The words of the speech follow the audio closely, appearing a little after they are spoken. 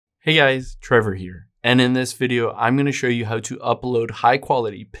Hey guys, Trevor here. And in this video, I'm going to show you how to upload high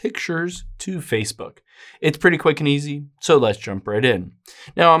quality pictures to Facebook. It's pretty quick and easy, so let's jump right in.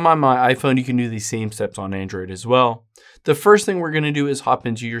 Now on my iPhone, you can do these same steps on Android as well. The first thing we're going to do is hop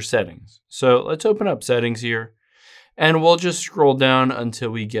into your settings. So let's open up settings here and we'll just scroll down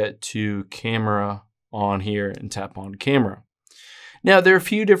until we get to camera on here and tap on camera. Now, there are a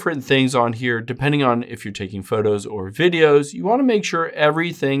few different things on here, depending on if you're taking photos or videos. You want to make sure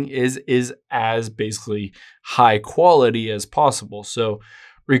everything is as basically high quality as possible. So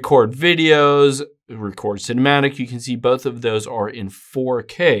record videos, record cinematic, you can see both of those are in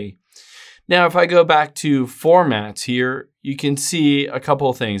 4K. Now, if I go back to formats here, you can see a couple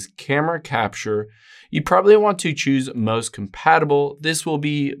of things. Camera capture, you probably want to choose most compatible. This will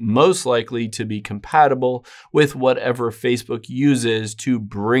be most likely to be compatible with whatever Facebook uses to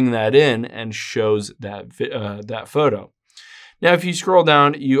bring that in and shows that photo. Now, if you scroll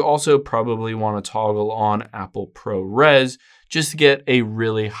down, you also probably want to toggle on Apple ProRes just to get a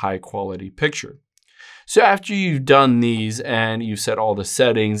really high quality picture. So after you've done these and you've set all the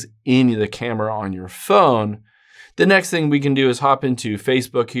settings in the camera on your phone, the next thing we can do is hop into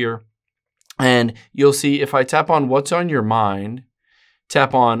Facebook here. And you'll see if I tap on what's on your mind,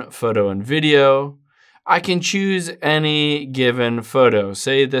 tap on photo and video, I can choose any given photo,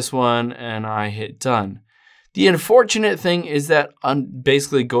 say this one, and I hit done. The unfortunate thing is that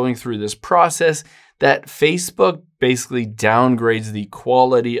basically going through this process, that Facebook basically downgrades the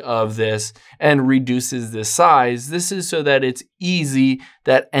quality of this and reduces the size. This is so that it's easy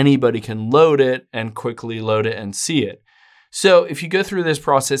that anybody can load it and quickly load it and see it. So if you go through this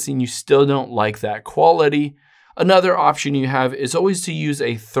process and you still don't like that quality, another option you have is always to use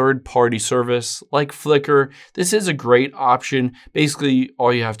a third-party service like Flickr. This is a great option. Basically,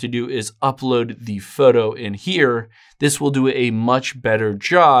 all you have to do is upload the photo in here. This will do a much better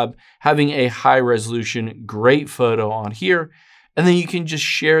job having a high-resolution, great photo on here. And then you can just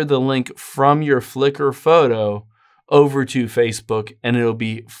share the link from your Flickr photo over to Facebook and it'll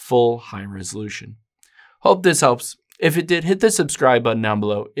be full high resolution. Hope this helps. If it did, hit the subscribe button down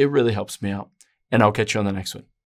below. It really helps me out. And I'll catch you on the next one.